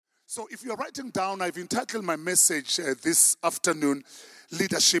So if you're writing down, I've entitled my message this afternoon,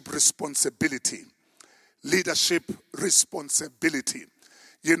 Leadership Responsibility. Leadership Responsibility.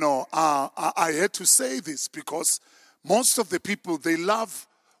 You know, I had to say this because most of the people, they love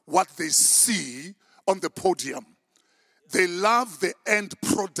what they see on the podium. They love the end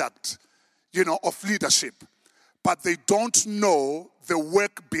product, you know, of leadership. But they don't know the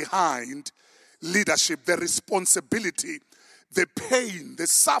work behind leadership, the responsibility, the pain, the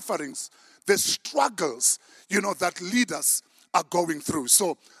sufferings, the struggles, you know, that leaders are going through.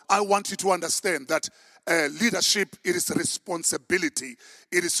 So I want you to understand that leadership, it is a responsibility.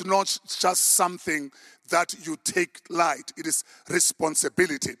 It is not just something that you take light. It is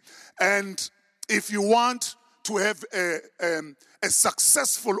responsibility. And if you want to have a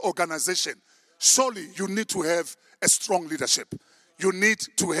successful organization, surely you need to have a strong leadership. You need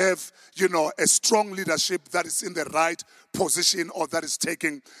to have, you know, a strong leadership that is in the right position or that is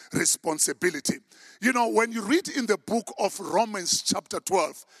taking responsibility. You know, when you read in the book of Romans chapter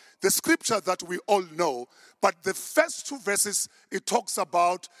 12, the scripture that we all know, but the first two verses, it talks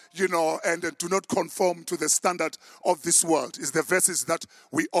about, you know, and do not conform to the standard of this world, is the verses that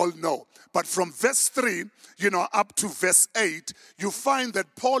we all know. But from verse 3, you know, up to verse 8, you find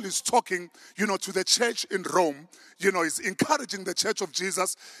that Paul is talking, you know, to the church in Rome. You know, he's encouraging the church of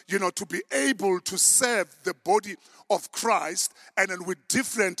Jesus, you know, to be able to serve the body of Christ and then with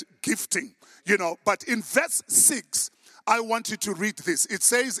different gifting, you know. But in verse 6, I want you to read this. It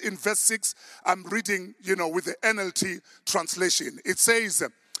says in verse 6, I'm reading, you know, with the NLT translation. It says,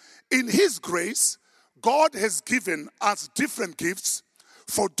 in his grace, God has given us different gifts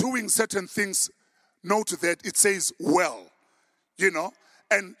for doing certain things. Note that it says, well, you know.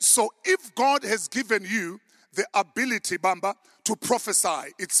 And so if God has given you the ability, Bamba, to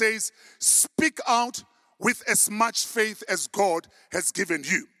prophesy, it says, speak out with as much faith as God has given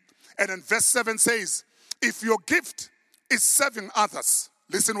you. And then verse 7 says, if your gift is serving others,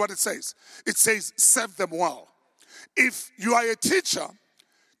 listen what it says. It says, serve them well. If you are a teacher,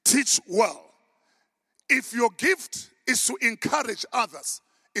 teach well. If your gift is to encourage others,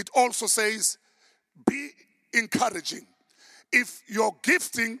 it also says, be encouraging. If your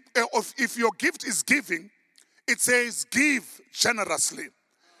gift is giving, it says, give generously.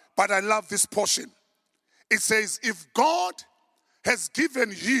 But I love this portion. It says, if God has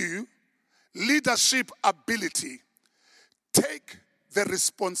given you leadership ability, take the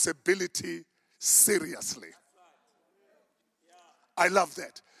responsibility seriously. I love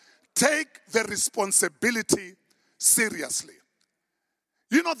that. Take the responsibility seriously.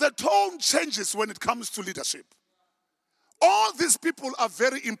 You know, the tone changes when it comes to leadership. All these people are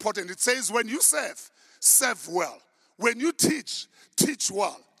very important. It says when you serve, serve well. When you teach, teach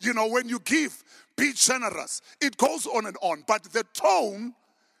well. You know, when you give, be generous. It goes on and on. But the tone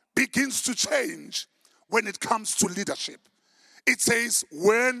begins to change when it comes to leadership. It says,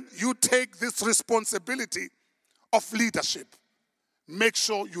 when you take this responsibility of leadership, make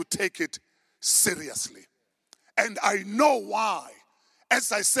sure you take it seriously. And I know why,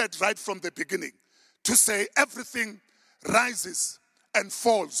 as I said right from the beginning, to say everything rises and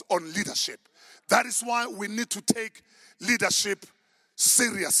falls on leadership. That is why we need to take leadership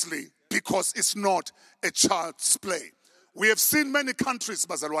seriously, because it's not a child's play. We have seen many countries,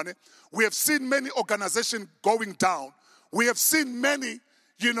 Bazalwane. We have seen many organizations going down. We have seen many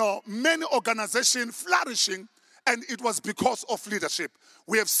organizations flourishing, and it was because of leadership.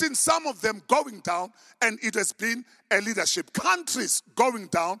 We have seen some of them going down, and it has been a leadership. Countries going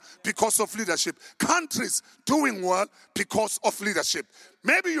down because of leadership. Countries doing well because of leadership.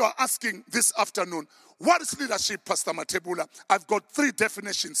 Maybe you are asking this afternoon, what is leadership, Pastor Mathebula? I've got 3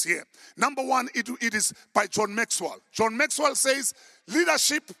 definitions here. Number 1, it is by John Maxwell. John Maxwell says,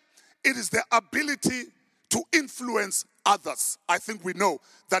 leadership, it is the ability to influence others. I think we know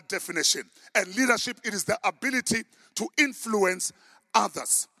that definition. And leadership, it is the ability to influence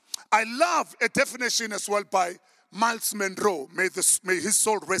others. I love a definition as well by Miles Monroe. May his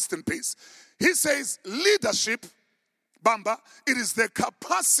soul rest in peace. He says, leadership, Bamba, it is the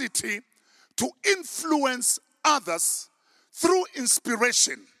capacity to influence others through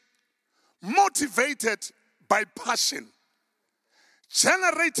inspiration, motivated by passion,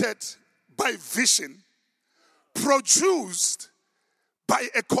 generated by vision, produced by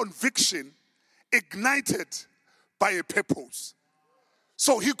a conviction, ignited by a purpose.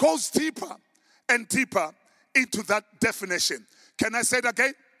 So he goes deeper and deeper into that definition. Can I say it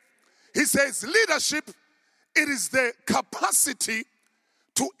again? He says leadership, it is the capacity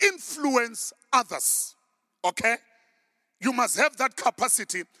to influence others. Okay? You must have that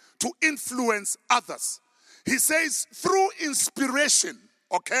capacity to influence others. He says through inspiration.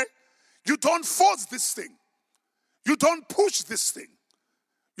 Okay? You don't force this thing. You don't push this thing.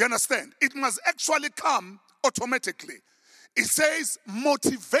 You understand? It must actually come automatically. It says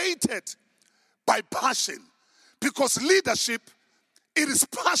motivated by passion. Because leadership, it is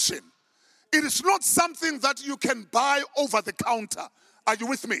passion. It is not something that you can buy over the counter. Are you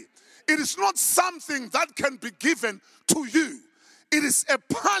with me? It is not something that can be given to you. It is a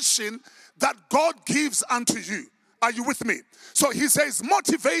passion that God gives unto you. Are you with me? So he says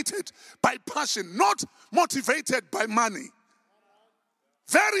motivated by passion, not motivated by money.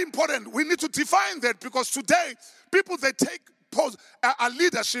 Very important. We need to define that, because today people, they take a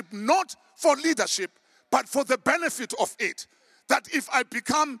leadership not for leadership, but for the benefit of it. That if I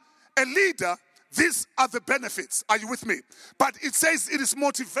become a leader, these are the benefits. Are you with me? But it says it is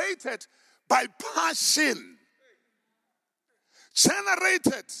motivated by passion,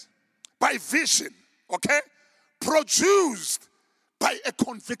 generated by vision, okay? Produced by a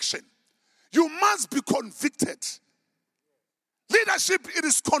conviction. You must be convicted. Leadership, it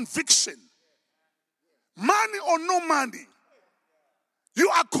is conviction. Money or no money, you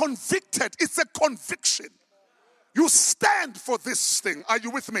are convicted. It's a conviction. You stand for this thing. Are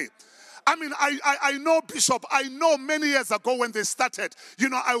you with me? I mean, I know, Bishop, I know many years ago when they started,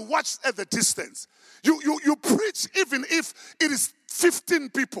 I watched at the distance. You preach even if it is 15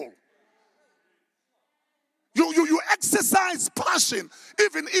 people. You exercise passion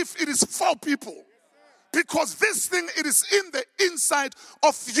even if it is 4 people. Because this thing, it is in the inside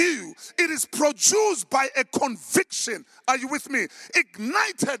of you. It is produced by a conviction. Are you with me?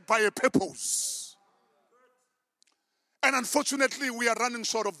 Ignited by a purpose. And unfortunately, we are running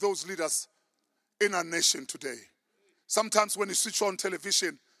short of those leaders in our nation today. Sometimes when you switch on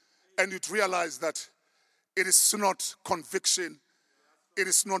television and you'd realize that it is not conviction, it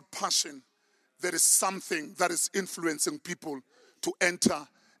is not passion. There is something that is influencing people to enter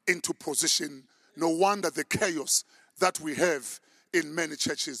into position. No wonder the chaos that we have in many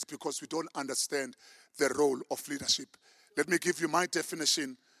churches, because we don't understand the role of leadership. Let me give you my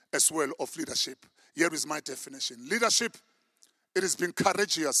definition as well of leadership. Here is my definition. Leadership, it is being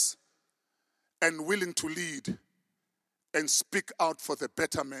courageous and willing to lead and speak out for the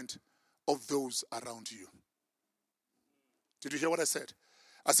betterment of those around you. Did you hear what I said?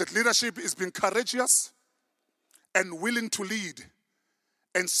 I said leadership is being courageous and willing to lead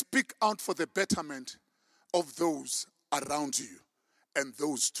and speak out for the betterment of those around you and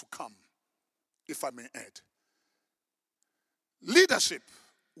those to come, if I may add. Leadership,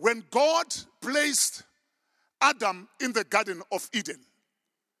 when God placed Adam in the Garden of Eden,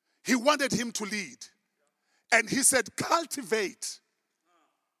 he wanted him to lead. And he said, cultivate.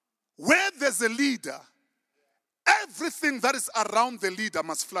 Where there's a leader, everything that is around the leader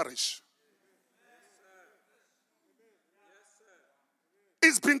must flourish.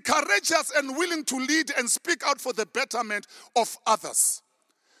 Is being courageous and willing to lead and speak out for the betterment of others.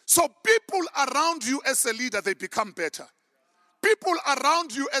 So people around you as a leader, they become better. People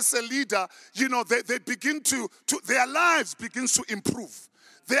around you as a leader, they begin to their lives begins to improve.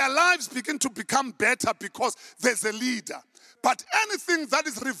 Their lives begin to become better because there's a leader. But anything that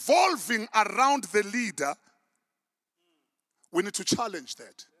is revolving around the leader, we need to challenge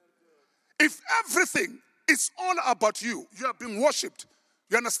that. If everything is all about you, you are being worshipped.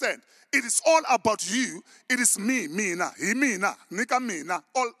 You understand? It is all about you. It is me, na, he, me, na, nika, me, na,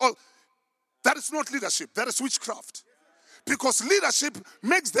 all. That is not leadership. That is witchcraft. Because leadership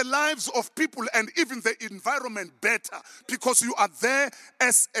makes the lives of people and even the environment better, because you are there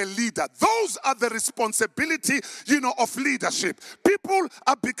as a leader. Those are the responsibility, of leadership. People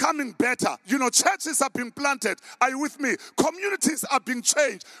are becoming better. Churches are being planted. Are you with me? Communities are being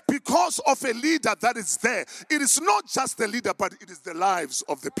changed because of a leader that is there. It is not just the leader, but it is the lives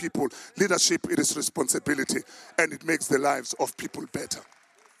of the people. Leadership, it is responsibility, and it makes the lives of people better.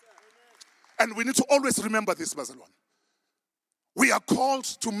 And we need to always remember this, Bazalwan. We are called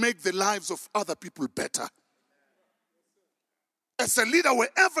to make the lives of other people better. As a leader,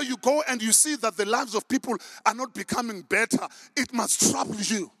 wherever you go and you see that the lives of people are not becoming better, it must trouble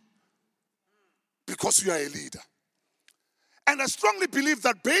you, because you are a leader. And I strongly believe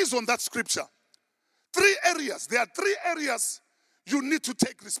that based on that scripture, there are 3 areas you need to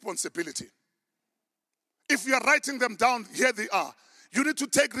take responsibility. If you are writing them down, here they are. You need to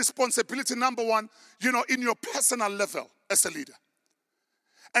take responsibility, number 1, in your personal level as a leader.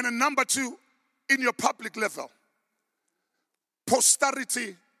 And then number 2, in your public level,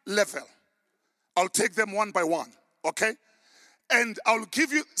 posterity level. I'll take them one by one, okay? And I'll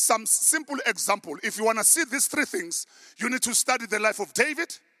give you some simple example. If you want to see these 3 things, you need to study the life of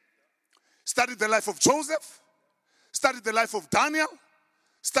David, study the life of Joseph, study the life of Daniel,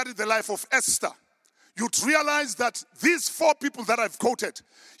 study the life of Esther, you'd realize that these 4 people that I've quoted,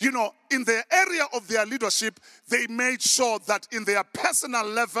 in the area of their leadership, they made sure that in their personal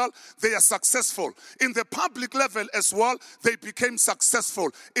level, they are successful. In the public level as well, they became successful.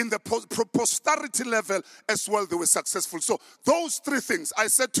 In the posterity level as well, they were successful. So those 3 things, I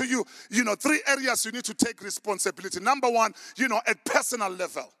said to you, 3 areas you need to take responsibility. Number 1, at personal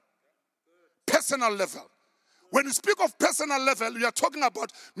level. Personal level. When you speak of personal level, we are talking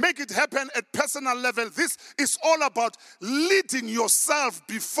about make it happen at personal level. This is all about leading yourself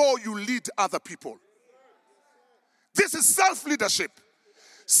before you lead other people. This is self-leadership,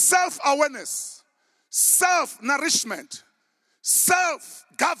 self-awareness, self-nourishment,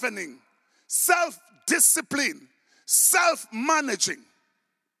 self-governing, self-discipline, self-managing.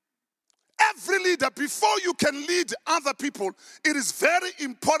 Every leader, before you can lead other people, it is very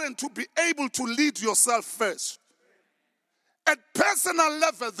important to be able to lead yourself first. At personal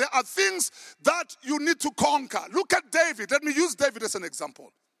level, there are things that you need to conquer. Look at David. Let me use David as an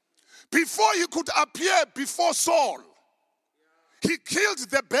example. Before he could appear before Saul, he killed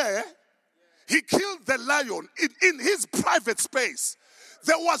the bear, he killed the lion in his private space.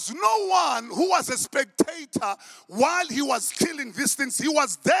 There was no one who was a spectator while he was killing these things. He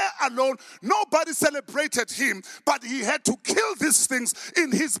was there alone. Nobody celebrated him, but he had to kill these things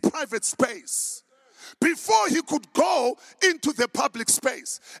in his private space before he could go into the public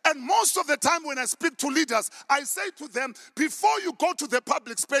space. And most of the time when I speak to leaders, I say to them, before you go to the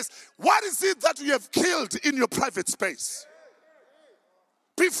public space, what is it that you have killed in your private space?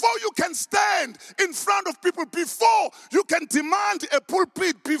 Before you can stand in front of people, before you can demand a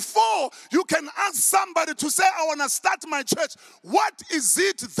pulpit, before you can ask somebody to say, I want to start my church, what is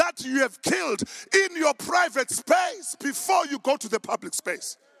it that you have killed in your private space before you go to the public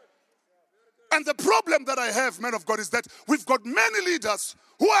space? And the problem that I have, man of God, is that we've got many leaders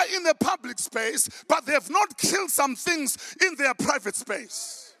who are in the public space, but they have not killed some things in their private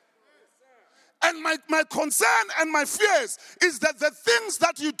space. And my concern and my fears is that the things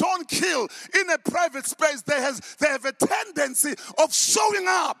that you don't kill in a private space, they have a tendency of showing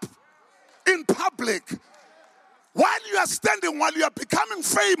up in public. While you are standing, while you are becoming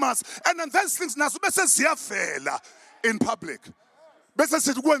famous, and then those things in public.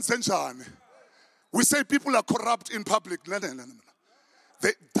 We say people are corrupt in public. No.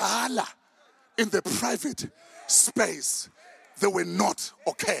 The dala in the private space, they were not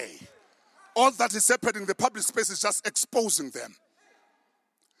okay. All that is happening in the public space is just exposing them.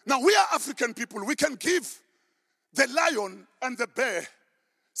 Now, we are African people. We can give the lion and the bear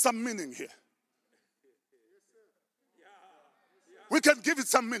some meaning here. We can give it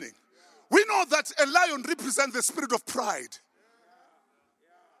some meaning. We know that a lion represents the spirit of pride.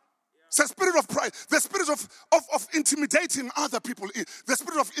 It's the spirit of pride, the spirit of intimidating other people, the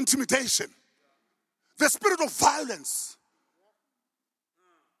spirit of intimidation, the spirit of violence,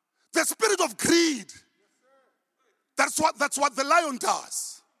 the spirit of greed. That's what the lion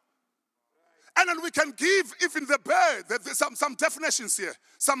does. And then we can give even the bear some definitions here,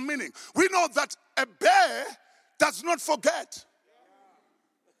 some meaning. We know that a bear does not forget.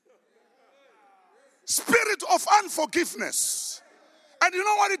 Spirit of unforgiveness. And you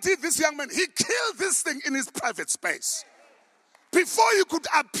know what he did, this young man? He killed this thing in his private space before he could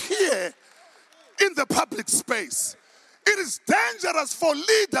appear in the public space. It is dangerous for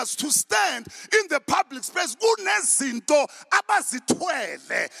leaders to stand in the public space.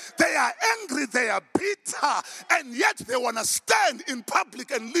 They are angry, they are bitter, and yet they want to stand in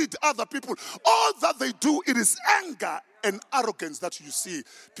public and lead other people. All that they do, it is anger and arrogance that you see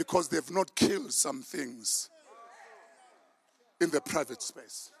because they've not killed some things in the private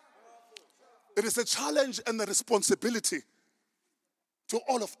space. It is a challenge and a responsibility to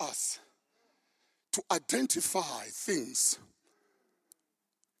all of us to identify things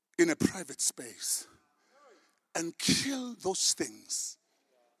in a private space and kill those things.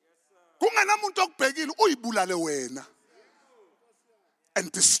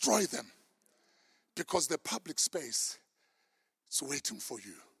 And destroy them because the public space is waiting for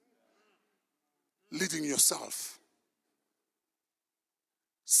you. Leading yourself.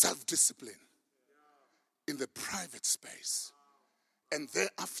 Self-discipline in the private space. And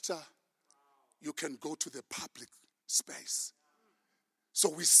thereafter, you can go to the public space. So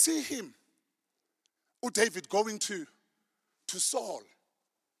we see him, David, going to Saul.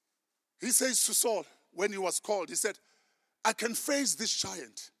 He says to Saul, when he was called, he said, I can face this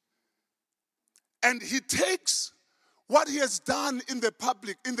giant. And he takes what he has done in the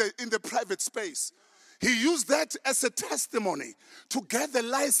public, in the private space. He used that as a testimony to get the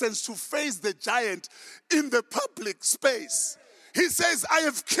license to face the giant in the public space. He says, I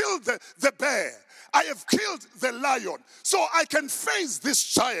have killed the bear. I have killed the lion, so I can face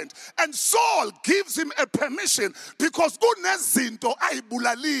this giant. And Saul gives him a permission because kunezinto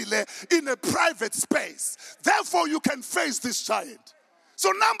ayibulalile in a private space. Therefore, you can face this giant.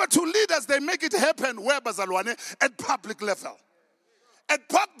 So number 2, leaders, they make it happen where, bazalwane? At public level. At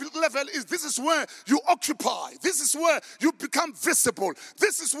public level, this is where you occupy. This is where you become visible.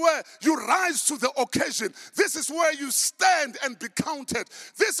 This is where you rise to the occasion. This is where you stand and be counted.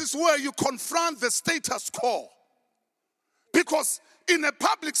 This is where you confront the status quo. Because in a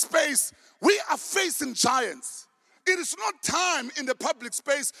public space, we are facing giants. It is not time in the public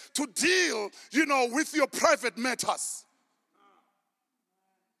space to deal, with your private matters.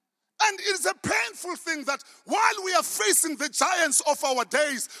 And it is a painful thing that while we are facing the giants of our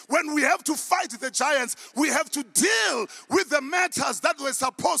days, when we have to fight the giants, we have to deal with the matters that were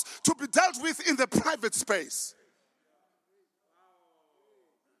supposed to be dealt with in the private space.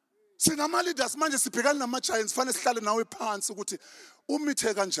 Sinama-leaders manje sibhekana nama-giants, fanele sihlale nawe phansi ukuthi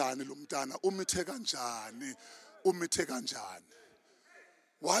umithe kanjani lo mntana, umithe kanjani.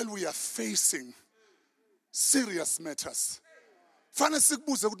 While we are facing serious matters, fanele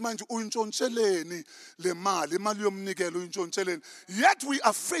sikubuze ukuthi manje uyintshontsheleni le mali yomnikelo uyintshontsheleni. Yet we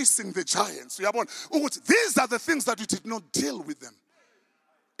are facing the giants. Uyabona ukuthi these are the things that we did not deal with them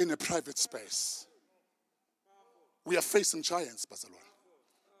in a private space. We are facing giants, Barcelona.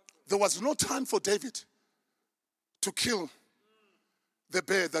 There was no time for David to kill the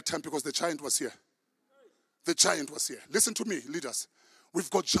bear at that time because the giant was here. The giant was here. Listen to me, leaders. We've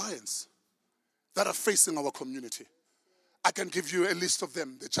got giants that are facing our community. I can give you a list of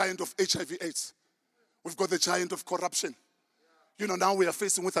them. The giant of HIV/AIDS. We've got the giant of corruption. Now we are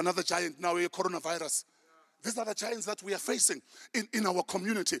facing with another giant, now a coronavirus. These are the giants that we are facing in our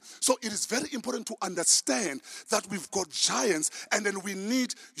community. So it is very important to understand that we've got giants, and then we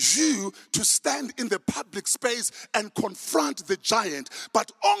need you to stand in the public space and confront the giant.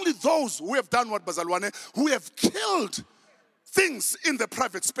 But only those who have done what, Bazalwane, who have killed things in the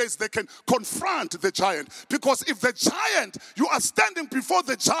private space, they can confront the giant. Because if the giant, you are standing before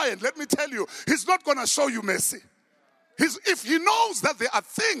the giant, let me tell you, he's not going to show you mercy. If he knows that there are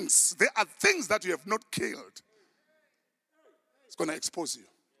things that you have not killed, it's going to expose you.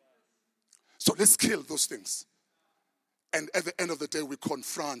 So let's kill those things. And at the end of the day, we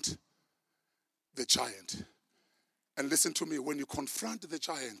confront the giant. And listen to me, when you confront the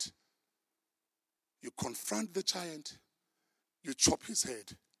giant, you chop his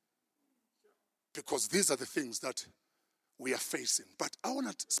head. Because these are the things that we are facing. But I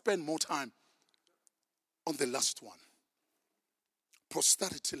want to spend more time on the last one.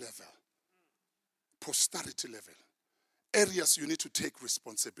 Posterity level. Areas you need to take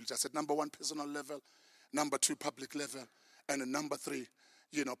responsibility. I said number 1, personal level. Number 2, public level. And number 3,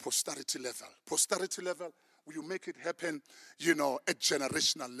 posterity level. Posterity level, you make it happen, at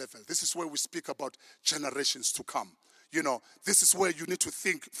generational level. This is where we speak about generations to come. This is where you need to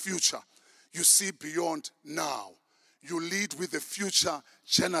think future. You see beyond now. You lead with the future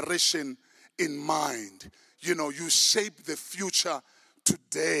generation in mind. You shape the future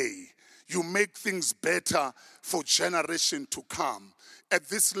today. You make things better for generation to come. At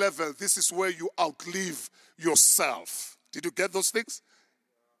this level, this is where you outlive yourself. Did you get those things?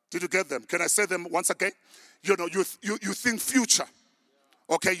 Did you get them? Can I say them once again? You think future.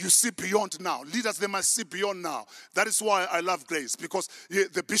 Okay, you see beyond now. Leaders, they must see beyond now. That is why I love Grace, because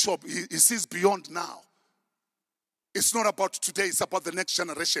the bishop, he sees beyond now. It's not about today, it's about the next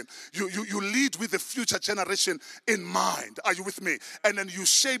generation. You lead with the future generation in mind. Are you with me? And then you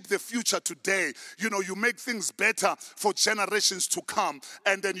shape the future today. You make things better for generations to come.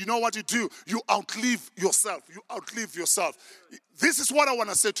 And then you know what you do? You outlive yourself. This is what I want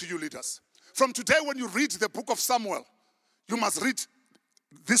to say to you, leaders. From today, when you read the book of Samuel, you must read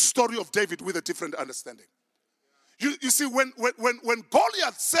this story of David with a different understanding. You see, when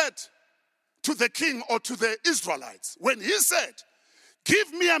Goliath said to the king or to the Israelites, when he said,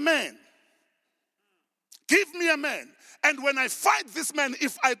 give me a man, and when I fight this man,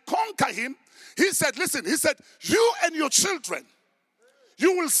 if I conquer him, he said, you and your children,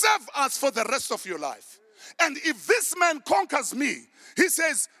 you will serve us for the rest of your life. And if this man conquers me, he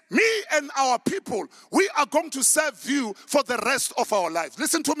says, me and our people, we are going to serve you for the rest of our lives.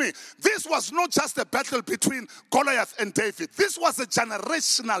 Listen to me. This was not just a battle between Goliath and David. This was a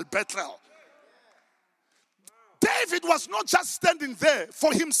generational battle. David was not just standing there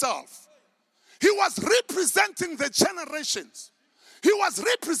for himself. He was representing the generations. He was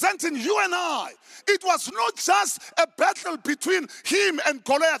representing you and I. It was not just a battle between him and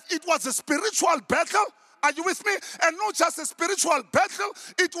Goliath. It was a spiritual battle Are you with me? And not just a spiritual battle,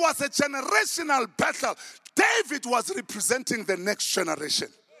 it was a generational battle. David was representing the next generation.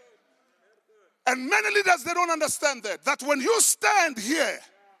 And many leaders, they don't understand that when you stand here,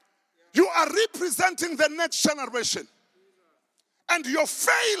 you are representing the next generation. And your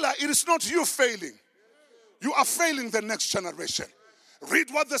failure, it is not you failing. You are failing the next generation.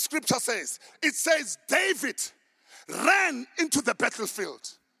 Read what the scripture says. It says David ran into the battlefield.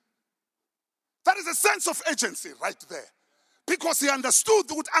 That is a sense of agency right there. Because he understood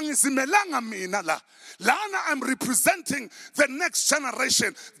that I'm representing the next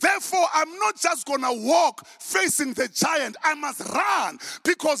generation. Therefore, I'm not just going to walk facing the giant. I must run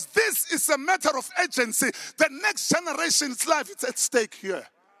because this is a matter of agency. The next generation's life is at stake here.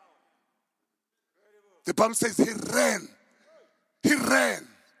 The Bible says he ran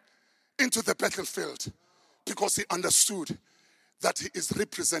into the battlefield because he understood that he is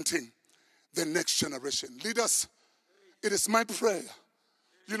representing the next generation. Leaders, it is my prayer.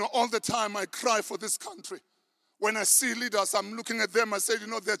 All the time I cry for this country. When I see leaders, I'm looking at them, I say,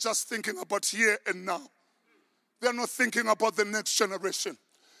 they're just thinking about here and now. They're not thinking about the next generation.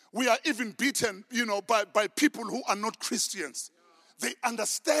 We are even beaten, by people who are not Christians. They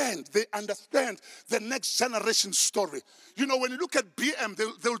understand the next generation story. When you look at BM,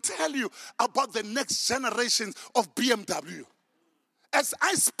 they'll tell you about the next generation of BMW. As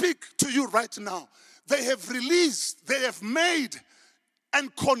I speak to you right now, they have made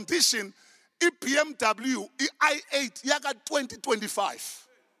and conditioned BMW i8 Yaga 2025.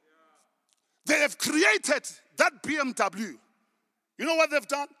 They have created that BMW. You know what they've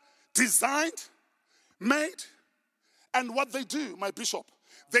done? Designed, made, and what they do, my bishop,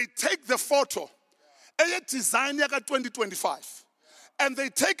 they take the photo, a design Yaga 2025, and they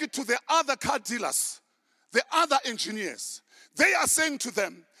take it to the other car dealers, the other engineers. They are saying to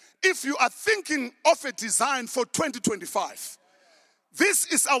them, if you are thinking of a design for 2025, this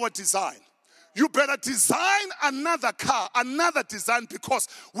is our design. You better design another car, another design, because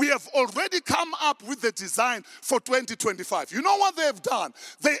we have already come up with the design for 2025. You know what they have done?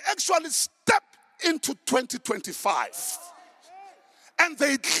 They actually step into 2025 and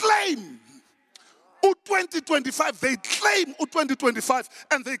they claim 2025, they claim 2025,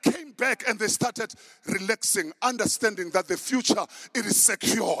 and they came back and they started relaxing, understanding that the future, it is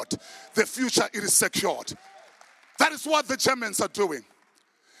secured. The future, it is secured. That is what the Germans are doing.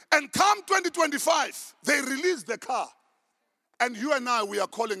 And come 2025, they release the car. And you and I, we are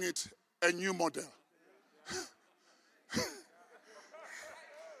calling it a new model.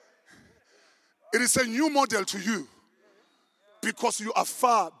 It is a new model to you because you are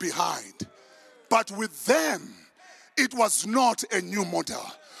far behind. But with them, it was not a new model.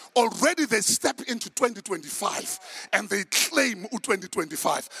 Already they step into 2025 and they claim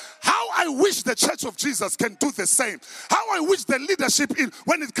 2025. How I wish the Church of Jesus can do the same. How I wish the leadership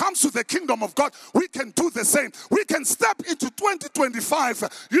when it comes to the kingdom of God, we can do the same. We can step into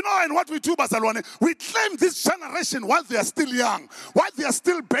 2025. And what we do, Bazalwane, we claim this generation while they are still young, while they are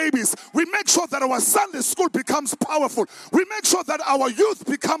still babies. We make sure that our Sunday school becomes powerful. We make sure that our youth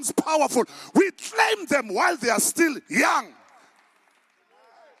becomes powerful. We claim them while they are still young.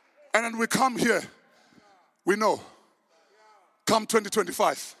 And then we come here, we know, come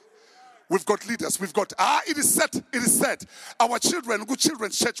 2025, we've got leaders, we've got, it is set. Our children, good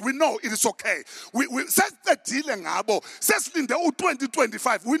children's church, we know it is okay. We says the deal ngabo, says in the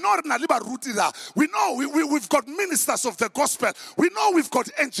 2025, we know we've got ministers of the gospel, we know we've got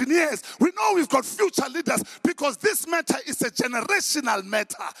engineers, we know we've got future leaders, because this matter is a generational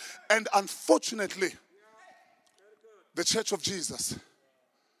matter. And unfortunately, the Church of Jesus,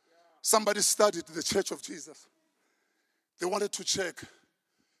 somebody studied the Church of Jesus. They wanted to check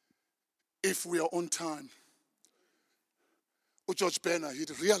if we are on time. George Banner, he'd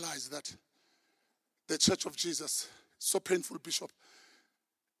realized that the Church of Jesus, so painful, Bishop,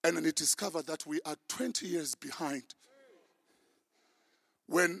 and then he discovered that we are 20 years behind.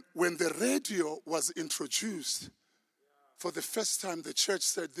 When the radio was introduced, for the first time, the church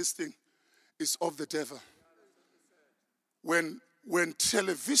said this thing is of the devil. When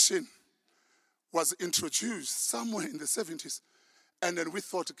television was introduced somewhere in the 70s, and then we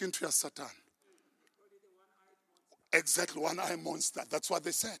thought, Kintu ya Satan. Exactly, one-eye monster. That's what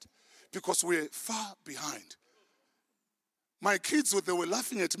they said. Because we're far behind. My kids, they were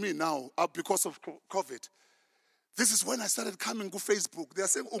laughing at me now because of COVID. This is when I started coming to Facebook. They are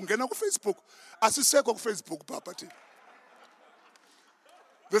saying, Ungena go Facebook. Asiseko go Facebook, Papa.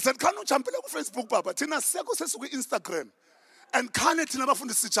 They said, Kanu champela go Facebook, Papa. Tina seko sesuku Instagram. And kane tina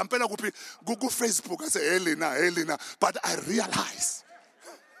bafundisi champela kuphi Google Facebook. I say, Elena. But I realize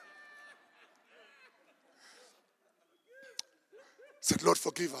Said, Lord,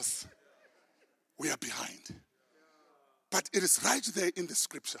 forgive us. We are behind. But it is right there in the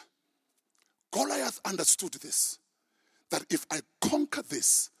scripture. Goliath understood this, that if I conquer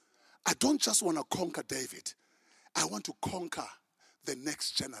this, I don't just want to conquer David. I want to conquer the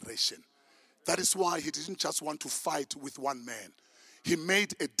next generation. That is why he didn't just want to fight with one man. He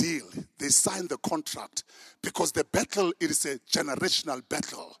made a deal. They signed the contract because the battle, it is a generational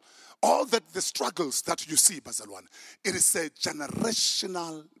battle. All that the struggles that you see, Bazalwan, it is a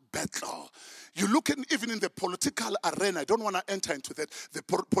generational battle. You look in, even in the political arena, I don't want to enter into that, the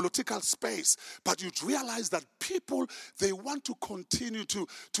political space, but you'd realize that people, they want to continue to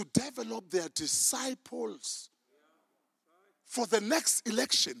develop their disciples for the next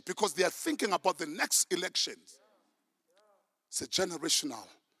election because they are thinking about the next election. It's a generational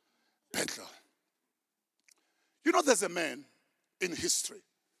battle. You know, there's a man in history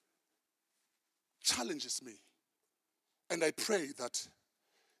challenges me, and I pray that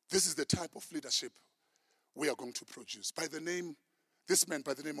this is the type of leadership we are going to produce. This man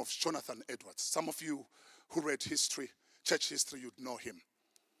by the name of Jonathan Edwards. Some of you who read history, church history, you'd know him.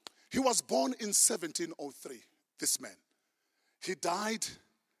 He was born in 1703, this man. He died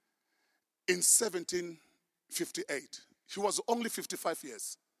in 1758. He was only 55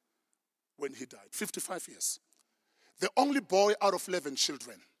 years when he died. 55 years. The only boy out of 11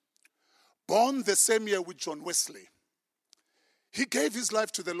 children. Born the same year with John Wesley. He gave his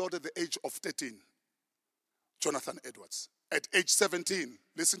life to the Lord at the age of 13. Jonathan Edwards. At age 17,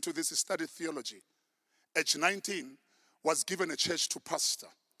 listen to this, he studied theology. Age 19, was given a church to pastor.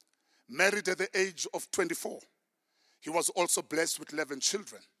 Married at the age of 24. He was also blessed with 11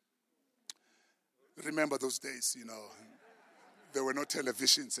 children. Remember those days, you know. There were no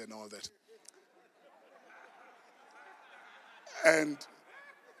televisions and all that. And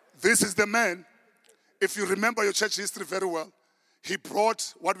this is the man, if you remember your church history very well, he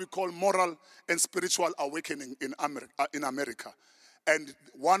brought what we call moral and spiritual awakening in America. And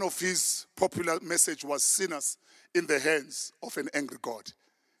one of his popular message was sinners in the hands of an angry God.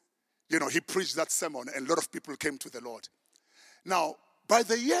 You know, he preached that sermon and a lot of people came to the Lord. Now, by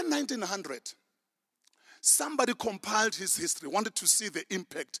the year 1900, somebody compiled his history, wanted to see the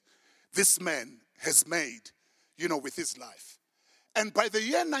impact this man has made, you know, with his life. And by the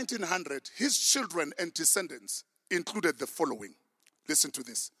year 1900, his children and descendants included the following. Listen to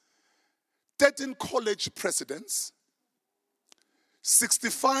this. 13 college presidents,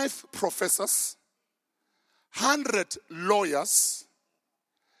 65 professors, 100 lawyers,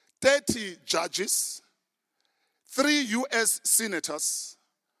 30 judges, 3 U.S. senators,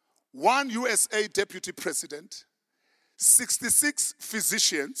 1 USA deputy president, 66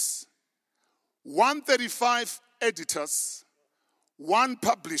 physicians, 135 editors, 1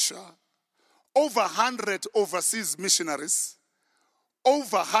 publisher, over 100 overseas missionaries,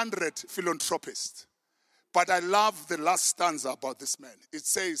 over 100 philanthropists. But I love the last stanza about this man. It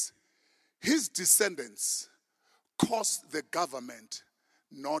says, his descendants cost the government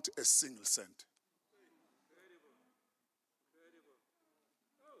not a single cent.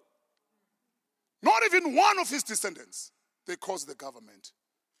 Not even one of his descendants, they cost the government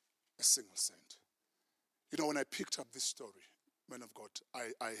a single cent. You know, when I picked up this story, man of God,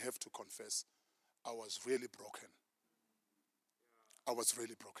 I have to confess, I was really broken. I was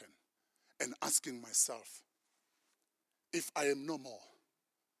really broken. And asking myself, if I am no more,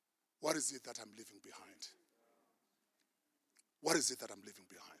 what is it that I'm leaving behind? What is it that I'm leaving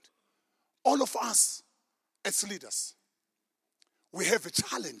behind? All of us, as leaders, we have a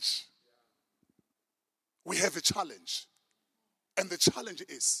challenge. We have a challenge. And the challenge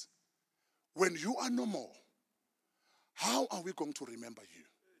is, when you are no more, how are we going to remember you?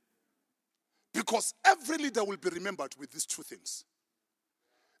 Because every leader will be remembered with these two things.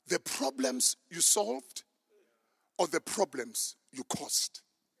 The problems you solved or the problems you caused.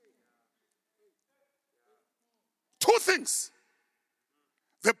 Two things.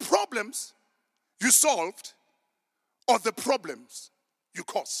 The problems you solved or the problems you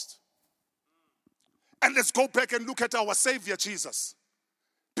caused. And let's go back and look at our Savior Jesus.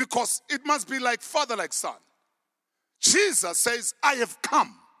 Because it must be like father, like son. Jesus says, I have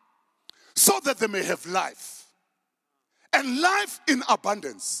come so that they may have life. And life in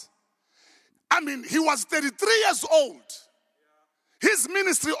abundance. I mean, he was 33 years old. His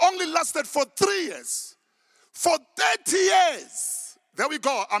ministry only lasted for 3 years. For 30 years. There we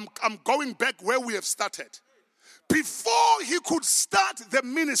go. I'm going back where we have started. Before he could start the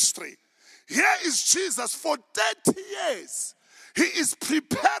ministry, here is Jesus for 30 years. He is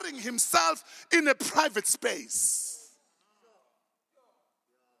preparing himself in a private space.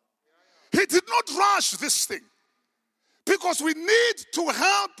 He did not rush this thing. Because we need to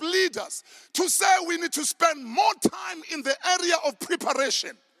help leaders to say we need to spend more time in the area of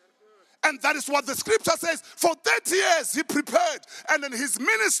preparation. And that is what the scripture says. For 30 years he prepared. And in his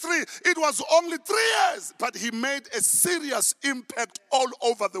ministry, it was only 3 years. But he made a serious impact all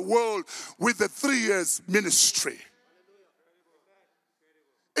over the world with the 3 years ministry.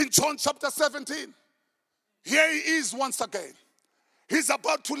 In John chapter 17, here he is once again. He's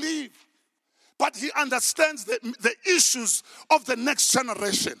about to leave. But he understands the issues of the next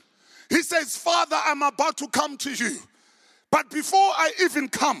generation. He says, Father, I'm about to come to you. But before I even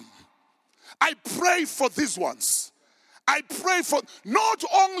come, I pray for these ones. I pray for not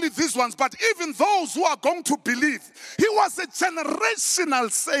only these ones, but even those who are going to believe. He was a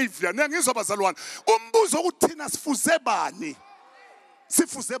generational savior. Umbuzo uthina sifuze bani?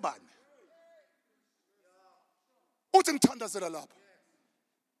 Sifuze bani? Uthi ngithandazela lapha.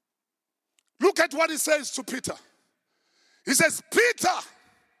 Look at what he says to Peter. He says, Peter,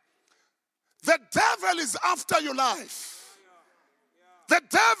 the devil is after your life. The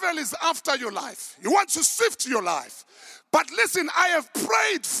devil is after your life. He wants to sift your life. But listen, I have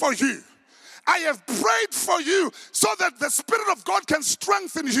prayed for you. I have prayed for you so that the Spirit of God can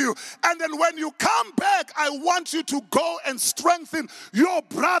strengthen you. And then when you come back, I want you to go and strengthen your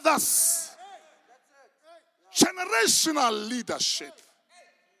brothers. Generational leadership.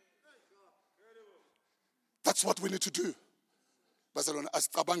 That's what we need to do. We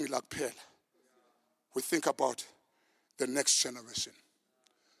think about the next generation.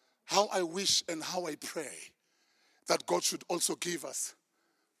 How I wish and how I pray that God should also give us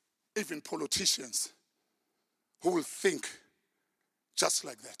even politicians who will think just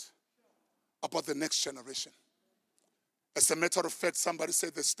like that about the next generation. As a matter of fact, somebody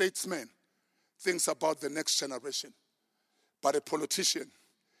said the statesman thinks about the next generation, but a politician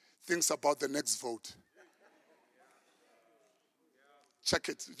thinks about the next vote. Check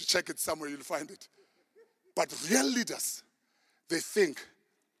it somewhere, you'll find it. But real leaders, they think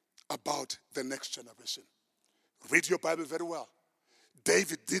about the next generation. Read your Bible very well.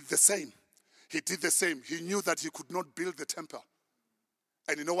 David did the same. He did the same. He knew that he could not build the temple.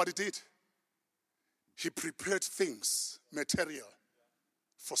 And you know what he did? He prepared things, material,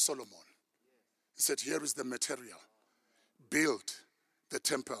 for Solomon. He said, here is the material. Build the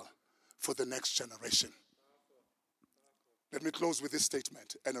temple for the next generation. Let me close with this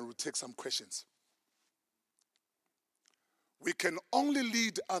statement, and I will take some questions. We can only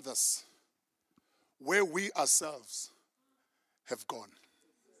lead others where we ourselves have gone.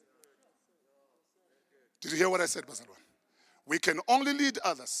 Did you hear what I said, Basalwan? We can only lead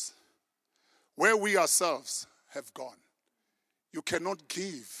others where we ourselves have gone. You cannot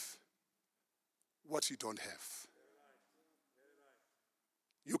give what you don't have.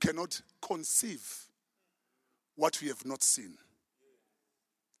 You cannot conceive what we have not seen.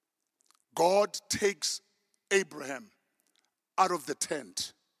 God takes Abraham out of the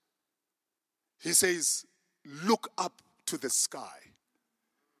tent. He says, look up to the sky.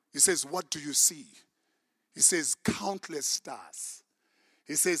 He says, what do you see? He says, countless stars.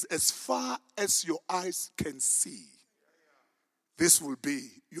 He says, as far as your eyes can see, this will be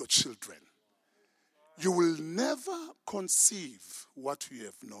your children. You will never conceive what you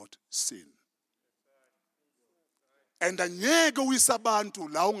have not seen. And anyeke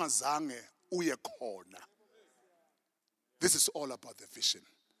uyisabantu la ungazange uye khona. This is all about the vision.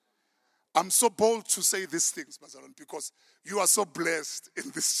 I'm so bold to say these things, Bazalon, because you are so blessed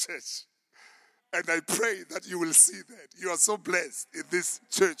in this church. And I pray that you will see that. You are so blessed in this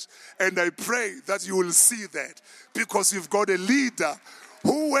church. And I pray that you will see that. Because you've got a leader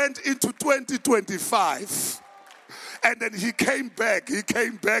who went into 2025. And then he came back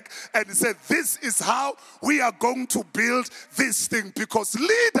and he said, this is how we are going to build this thing. Because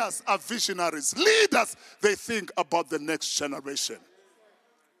leaders are visionaries. Leaders, they think about the next generation.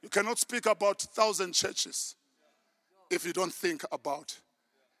 You cannot speak about 1,000 churches if you don't think about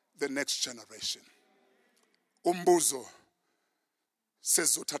the next generation. Umbuzo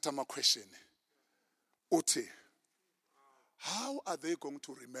says Zotatama question. Uti, how are they going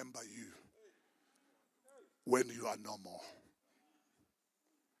to remember you when you are no more?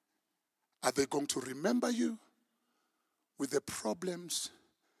 Are they going to remember you with the problems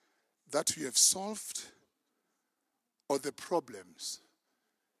that you have solved or the problems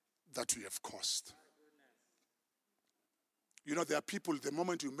that you have caused? You know, there are people, the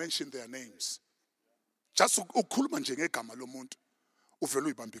moment you mention their names, just ukhuluma nje ngegama lomuntu uvela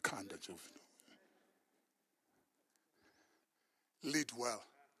uyibamba ikhanda nje. Lead well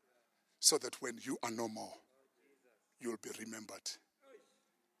so that when you are no more, you'll be remembered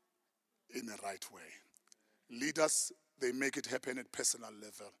in the right way. Leaders, They make it happen at personal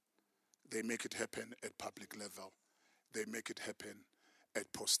level. They make it happen at public level. They make it happen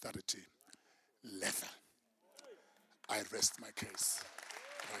at posterity level. I rest my case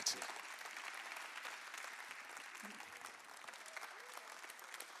right here.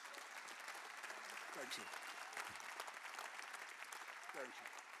 Thank you. Thank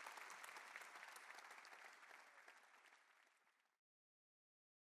you.